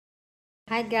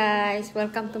Hi guys,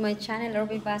 welcome to my channel.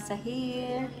 Basa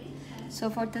here. So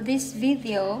for today's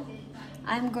video,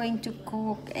 I'm going to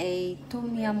cook a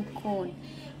tom yum goong.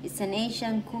 It's an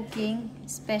Asian cooking,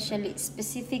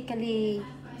 specifically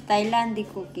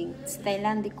Thailandic cooking. It's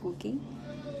Thailandic cooking,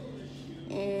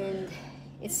 and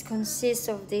it consists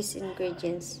of these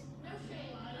ingredients.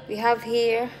 We have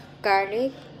here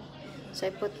garlic. So I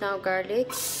put now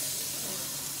garlic.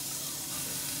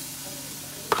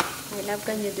 I love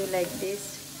when you do like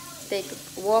this.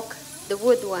 Walk the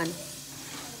wood one.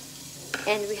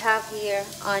 And we have here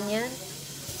onion.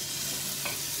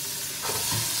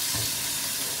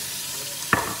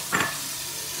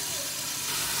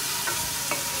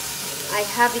 I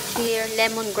have it here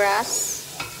lemongrass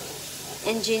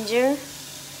and ginger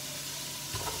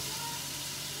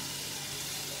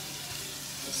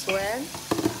as well.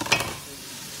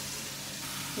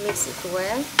 Mix it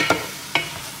well.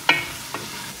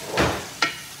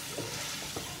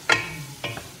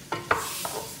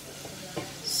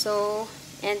 So,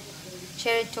 and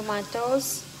cherry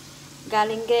tomatoes,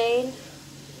 galangal,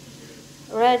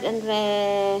 red and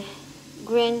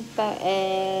green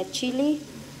chili,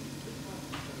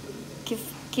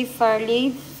 kefir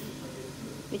leaf,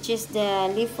 which is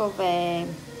the leaf of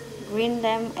green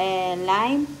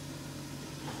lime,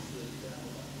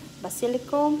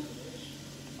 basilicum,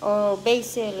 or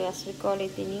basil as we call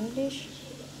it in English,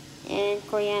 and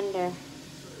coriander.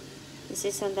 This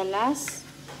is on the last.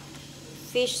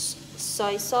 Fish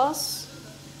soy sauce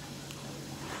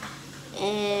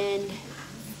and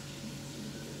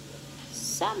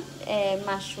some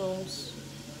mushrooms,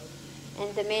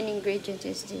 and the main ingredient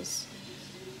is this: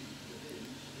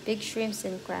 big shrimps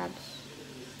and crabs.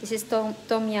 This is tom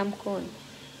yum goong.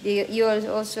 You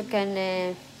also can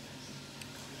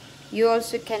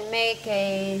make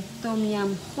a tom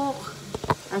yum hock,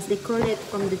 as they call it,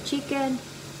 from the chicken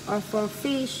or for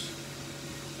fish.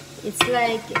 It's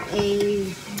like a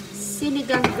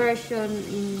sinigang version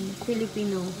in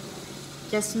Filipino,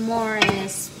 just more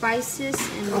spices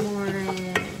and more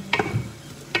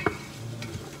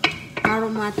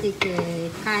aromatic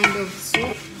kind of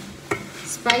soup,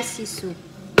 spicy soup.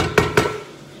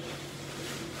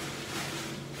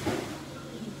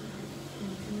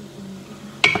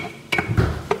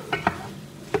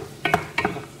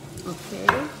 Okay.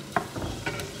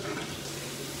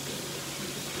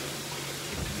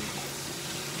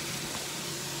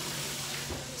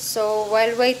 So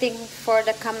while waiting for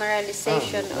the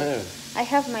caramelization, I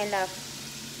have my love.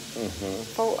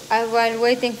 While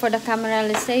waiting for the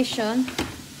caramelization,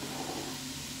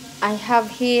 I have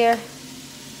here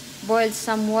boiled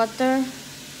some water.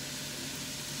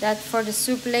 That for the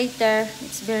soup later,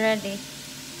 it's be ready.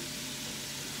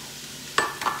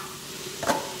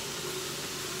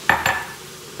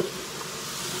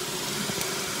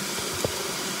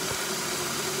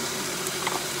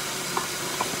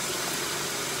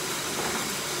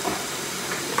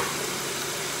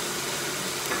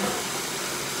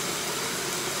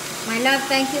 My love,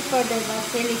 thank you for the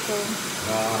basilicum.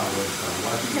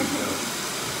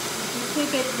 You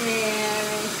took it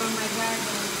there from my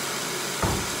garden.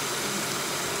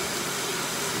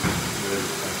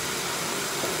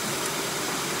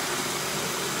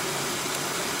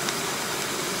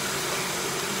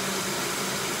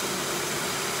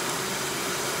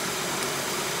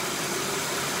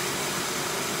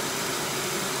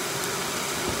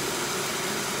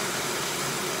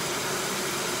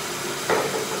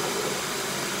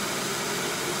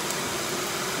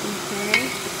 Okay.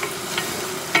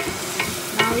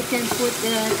 Now we can put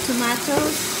the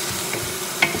tomatoes.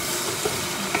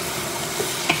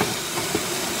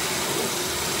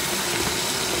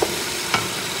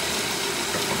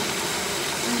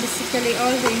 And basically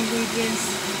all the ingredients.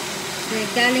 The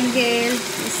galangal,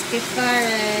 the kefir,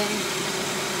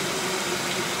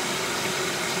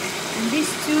 and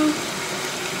these two,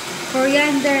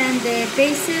 coriander and the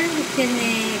basil, you can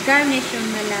garnish on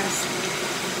the last.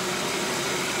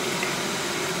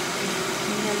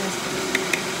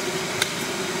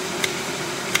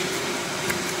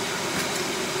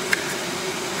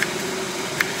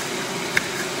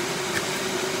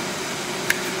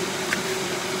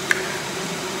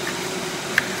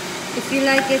 If you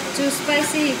like it too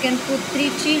spicy, you can put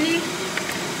 3 chili.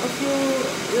 If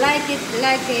you like it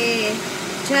like a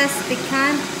just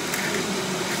piquant,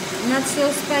 not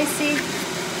so spicy,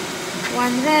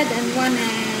 1 red and 1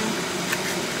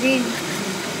 green.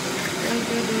 Don't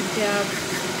do a good job.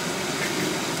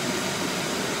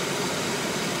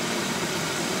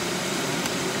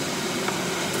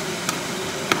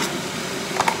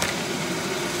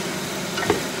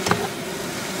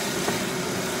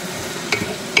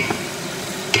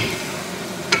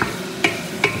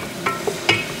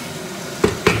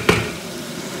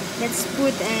 let's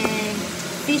put a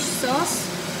fish sauce,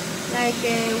 like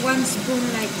 1 spoon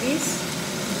like this.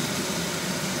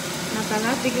 Not a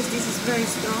lot because this is very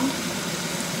strong.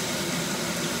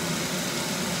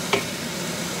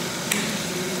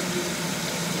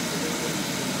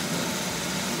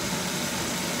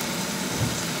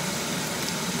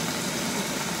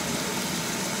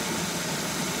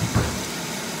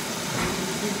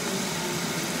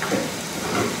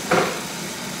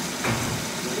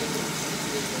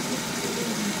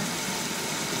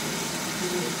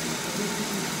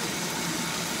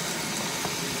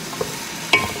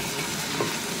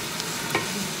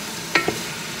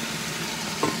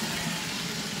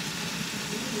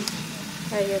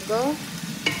 There you go.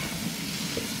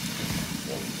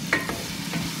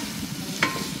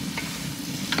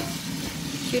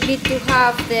 You need to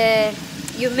have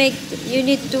you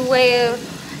need to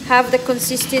have the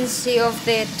consistency of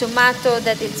the tomato,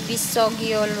 that it's be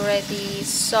soggy already,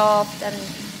 soft and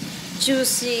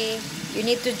juicy. You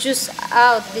need to juice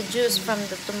out the juice from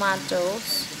the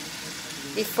tomatoes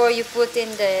before you put in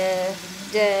the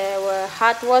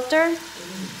hot water.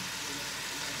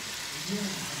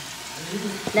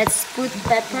 Let's put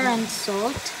pepper and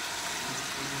salt.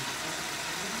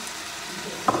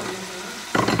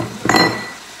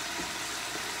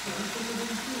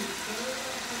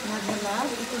 Not a lot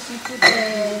because you put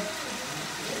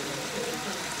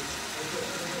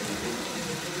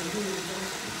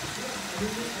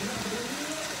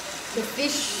the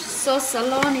fish sauce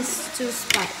alone is too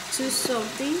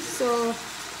salty, so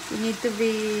you need to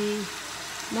be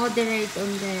moderate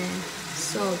on the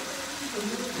salt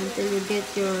until you get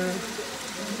your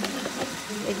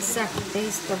exact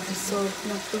taste of the salt,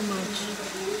 not too much.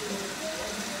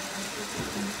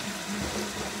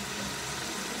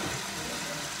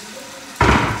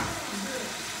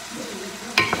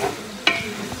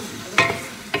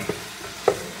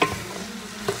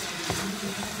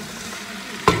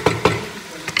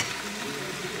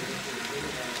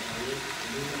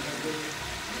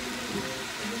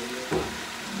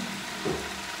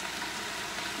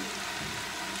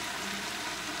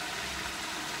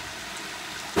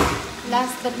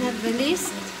 Last but not the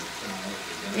least,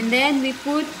 and then we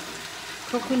put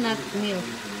coconut milk,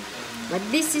 but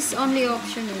this is only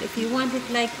optional. If you want it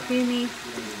like creamy,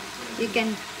 you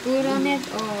can put on it,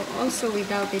 or also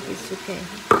without it, it's okay,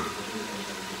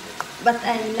 but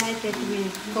I like it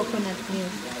with coconut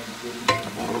milk.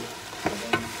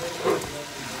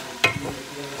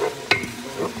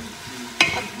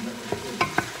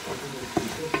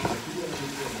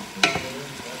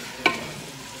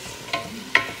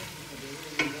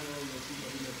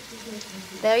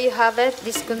 There you have it,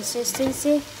 this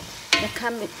consistency, the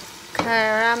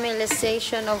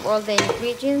caramelization of all the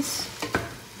ingredients.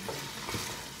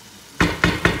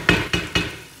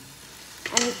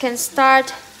 And you can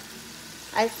start,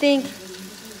 I think,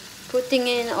 putting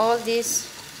in all this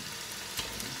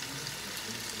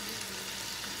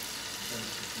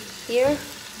here.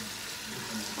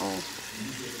 Oh.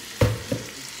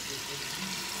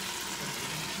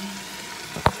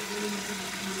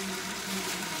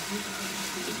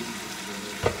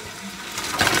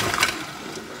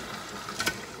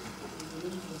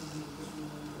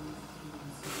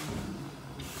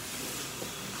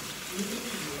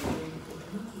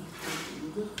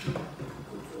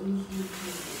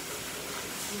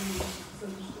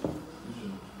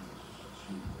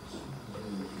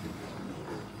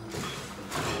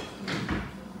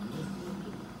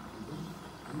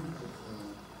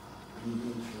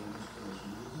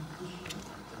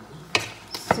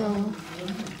 So,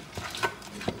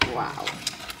 wow,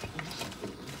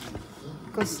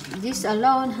 because this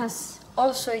alone has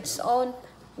also its own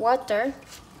water.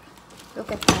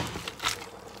 Look at that,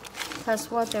 it has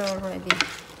water already.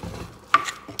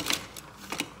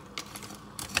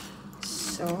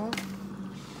 So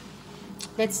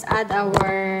let's add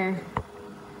our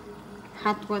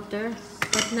hot water,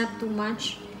 but not too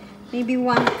much, maybe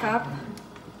 1 cup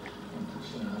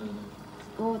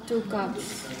or 2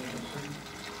 cups.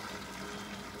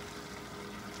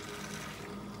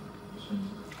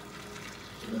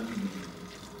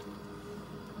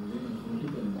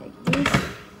 Like this.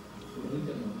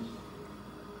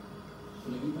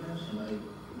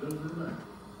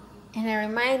 And a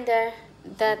reminder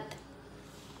that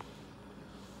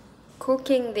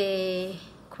cooking the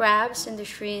crabs and the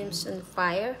shrimps on the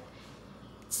fire,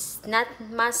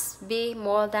 must be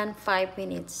more than 5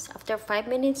 minutes. After 5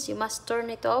 minutes, you must turn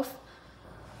it off.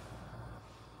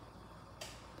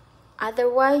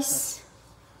 Otherwise,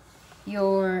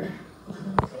 your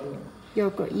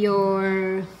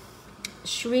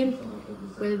shrimp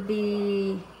will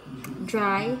be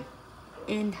dry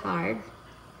and hard.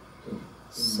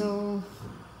 So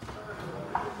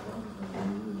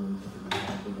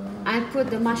I put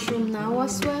the mushroom now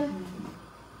as well.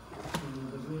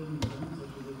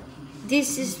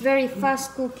 This is very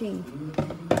fast cooking.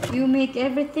 You make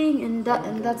everything and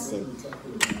that's it.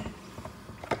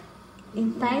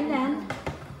 In Thailand,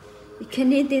 you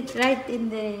can eat it right in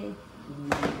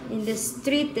the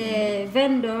street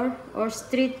vendor or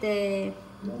street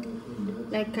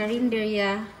like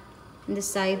karinderya in the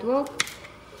sidewalk.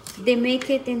 They make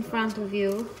it in front of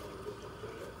you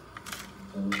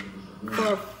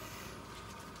for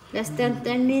less than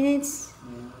 10 minutes.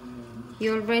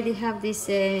 You already have this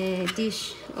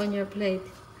dish on your plate.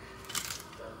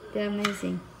 They're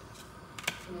amazing.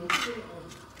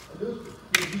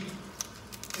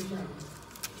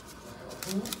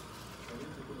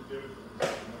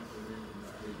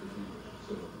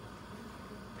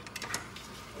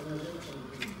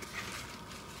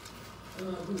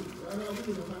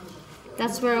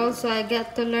 That's where also I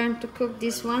got to learn to cook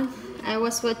this one. I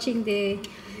was watching the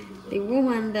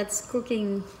woman that's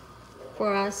cooking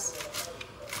for us,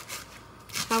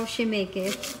 how she make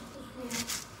it.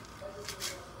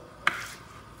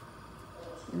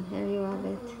 And here you have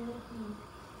it.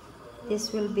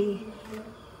 This will be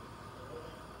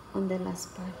on the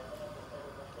last part.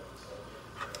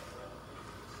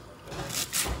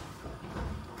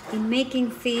 In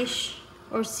making fish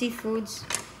or seafoods,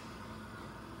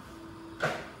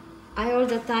 I all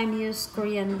the time use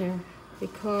coriander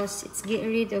because it's get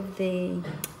rid of the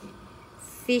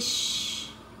fishy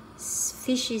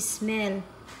smell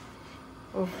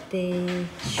of the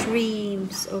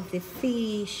shrimps, of the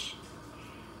fish.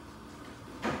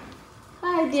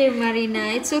 Hi dear Marina,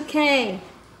 it's okay.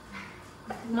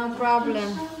 No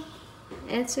problem.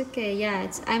 It's okay,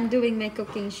 yeah, I'm doing my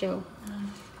cooking show.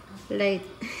 Late.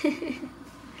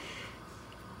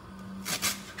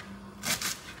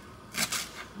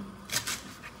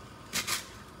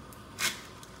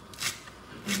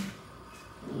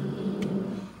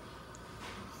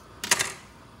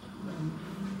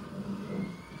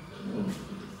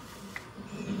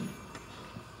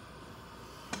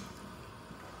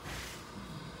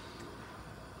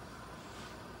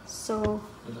 So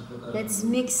let's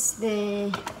mix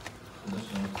this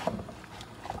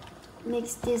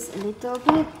a little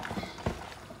bit.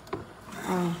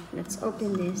 Oh, let's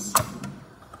open this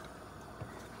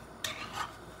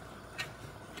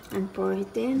and pour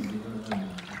it in.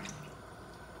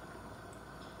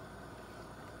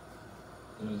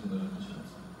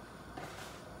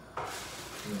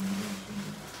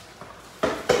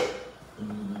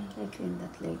 I'll clean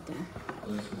that later.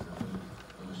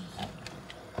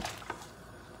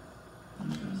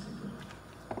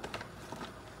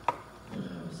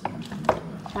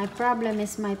 My problem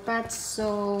is my pot's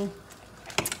so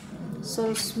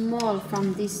small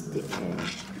from this.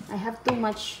 I have too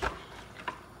much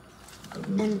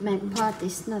and my pot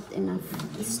is not enough.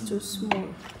 It's too small.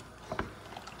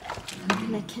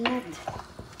 And I cannot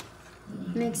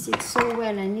mix it so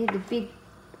well. I need a big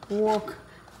wok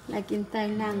like in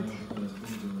Thailand.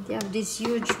 They have this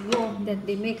huge wok that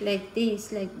they make like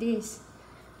this.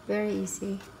 Very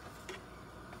easy.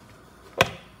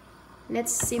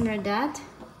 Let's simmer that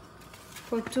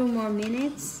for 2 more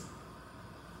minutes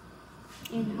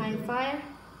in high fire.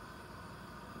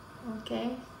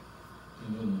 Okay.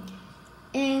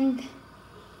 And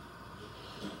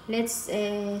let's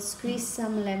squeeze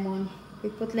some lemon. We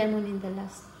put lemon in the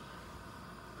last.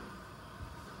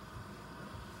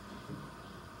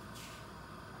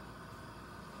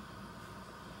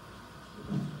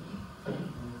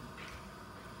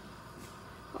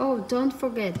 Oh, don't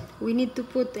forget, we need to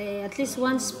put at least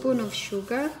 1 spoon of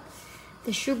sugar.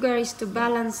 The sugar is to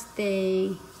balance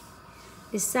the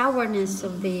sourness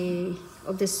of the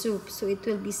soup, so it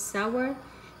will be sour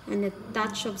and a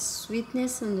touch of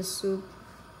sweetness on the soup.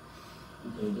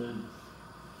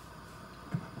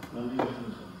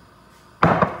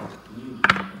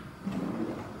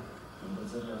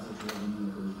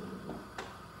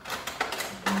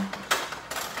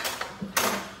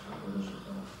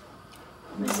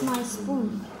 Where's my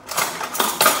spoon?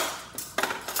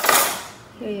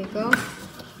 Here you go.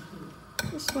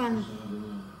 Just 1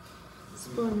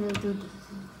 spoon will do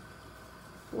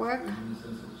work.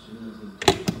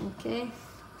 Okay.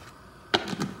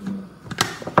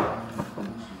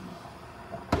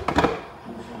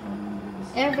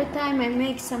 Every time I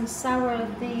make some sour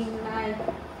thing, like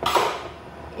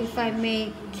if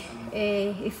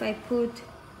I put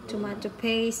tomato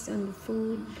paste on the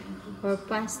food or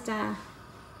pasta,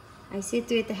 I see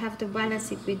to it I have to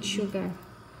balance it with sugar.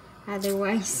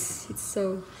 Otherwise,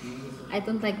 I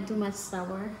don't like too much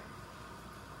sour.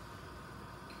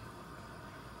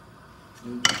 So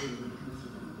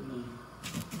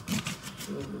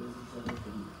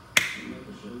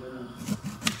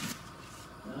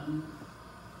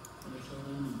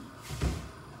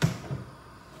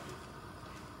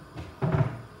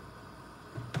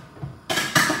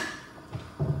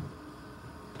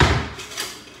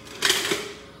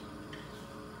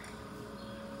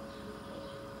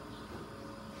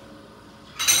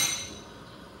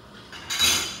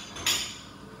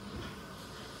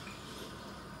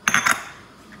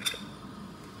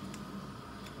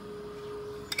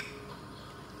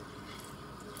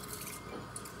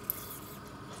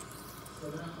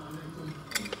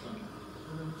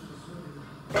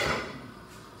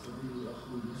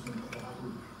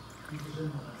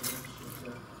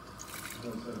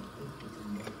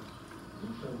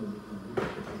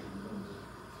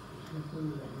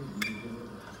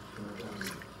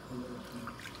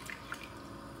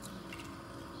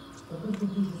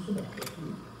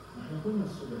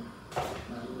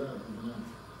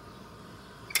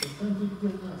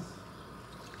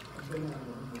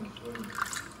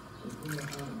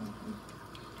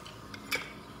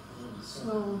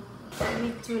I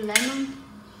need 2 lemon,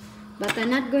 but I'm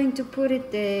not going to put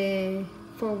it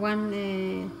for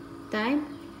one time.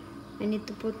 I need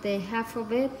to put half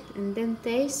of it and then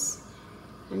taste,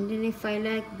 and then if I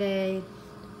like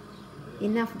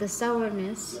enough the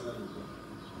sourness,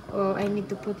 or I need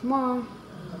to put more,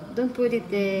 don't put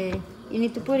it, you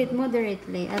need to put it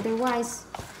moderately, otherwise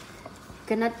you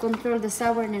cannot control the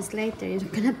sourness later, you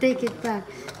cannot take it back.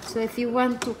 So if you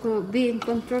want to be in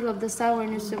control of the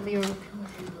sourness of your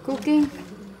cooking,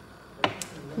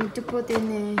 you need to put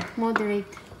in a moderate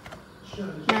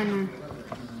manner.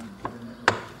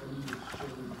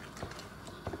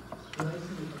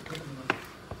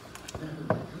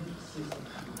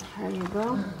 There you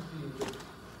go.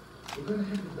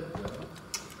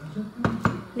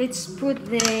 Let's put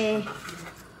the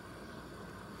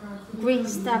green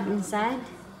stuff inside.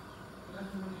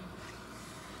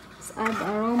 Let's add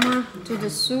aroma to the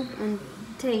soup and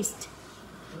taste.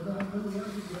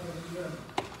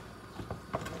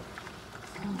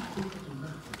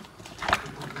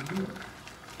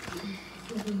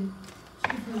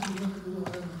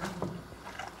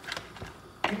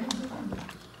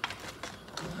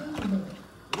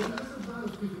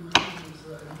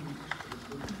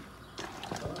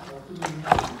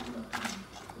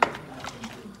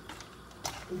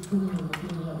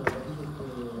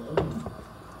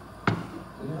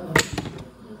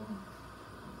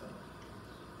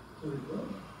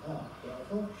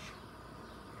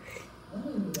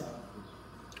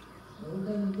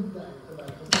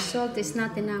 The salt is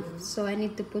not enough, so I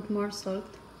need to put more salt.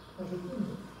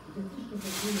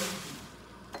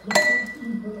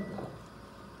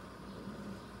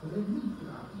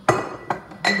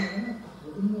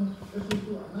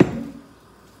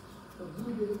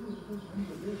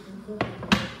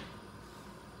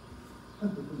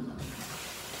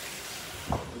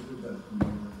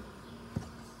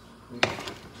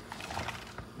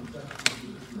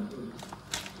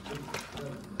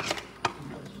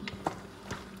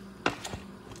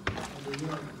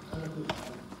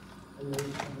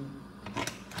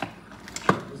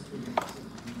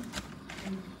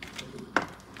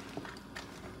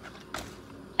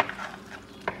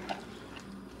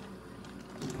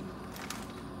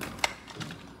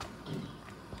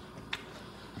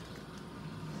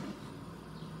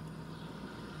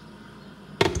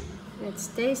 Let's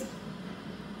taste.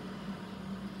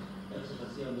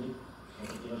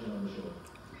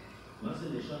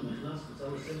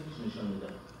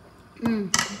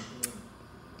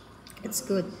 It's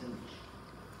good.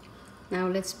 Now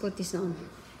let's put this on.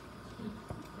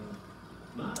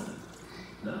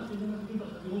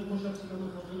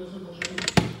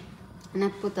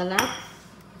 Not put a lot,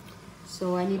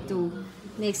 so I need to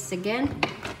mix again.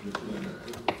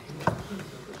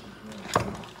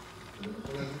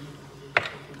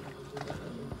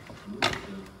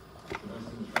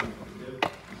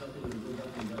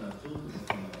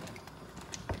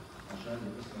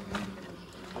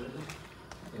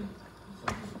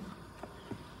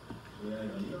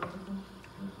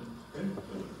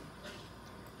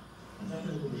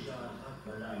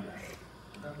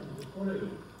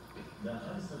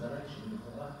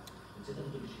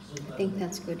 I think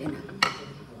that's good enough.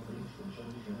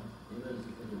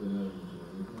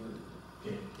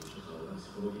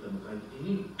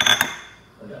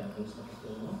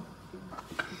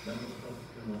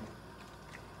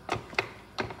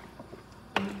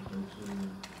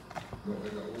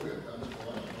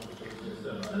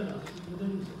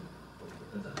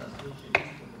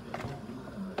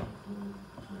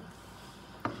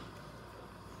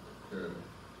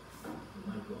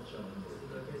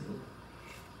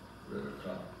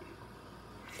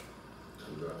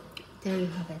 There you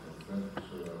have it.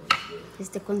 It's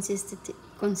the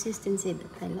consistency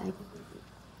that I like.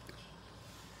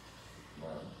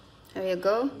 There you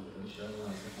go.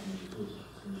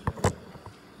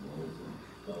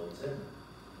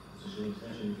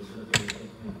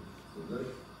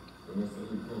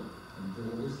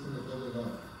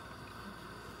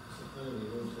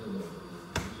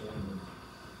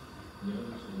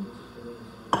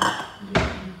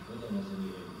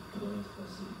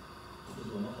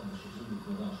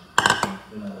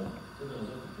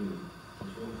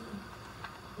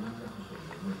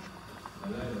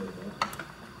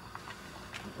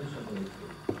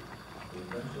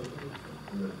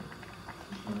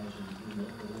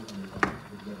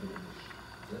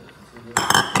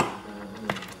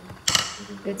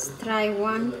 Let's try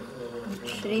one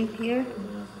shrimp here.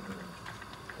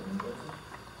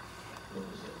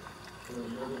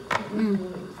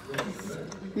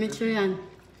 מצוין.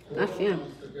 אפיה.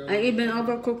 I even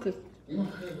overcook it.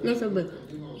 little bit.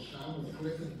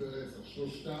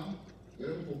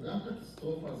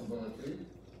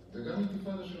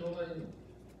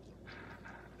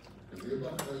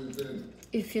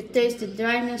 If you taste the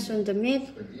dryness on the meat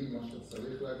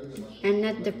and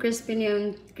not the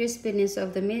crispiness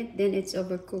of the meat, then it's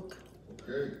overcooked.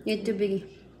 Need to be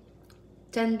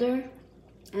tender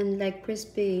and like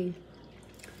crispy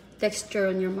texture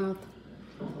on your mouth.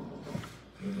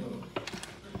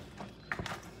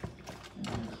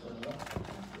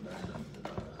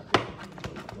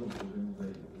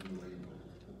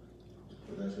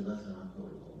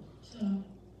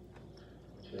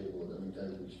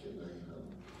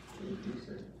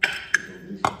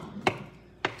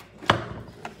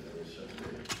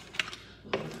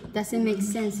 Doesn't make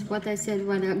sense what I said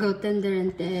when I go tender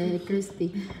and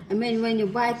crispy. I mean, when you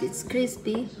bite, it's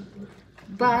crispy,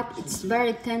 but it's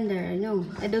very tender. I know.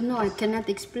 I don't know. I cannot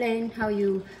explain how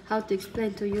to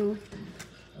explain to you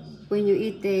when you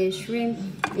eat the shrimp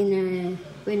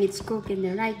when it's cooked in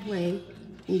the right way,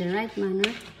 in the right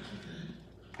manner.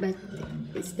 But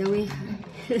it's the way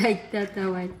like that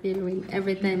how I feel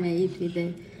every time I eat with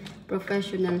a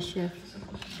professional chef.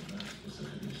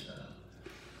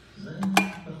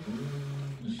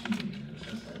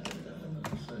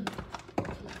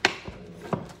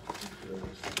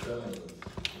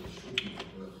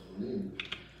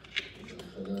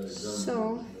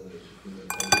 So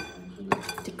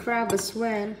the crab as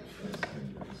well.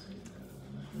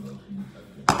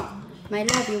 My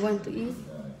love, you want to eat?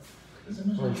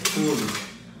 I'm full.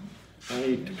 I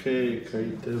eat cake, I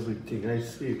eat everything. I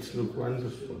see it looks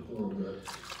wonderful.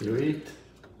 You eat?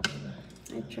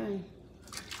 I try.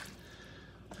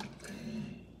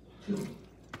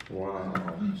 Wow.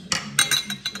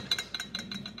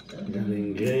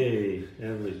 Garingay,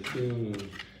 everything.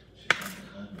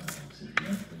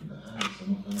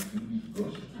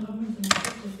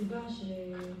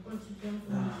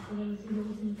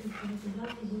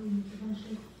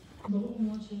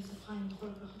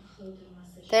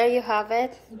 There you have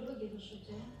it.